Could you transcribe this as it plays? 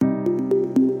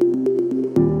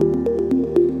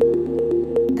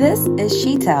This is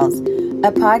She Tells,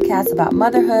 a podcast about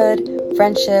motherhood,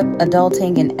 friendship,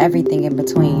 adulting, and everything in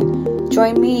between.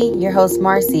 Join me, your host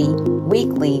Marcy,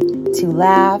 weekly to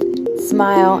laugh,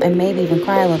 smile, and maybe even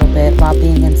cry a little bit while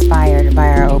being inspired by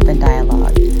our open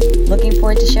dialogue. Looking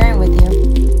forward to sharing with you.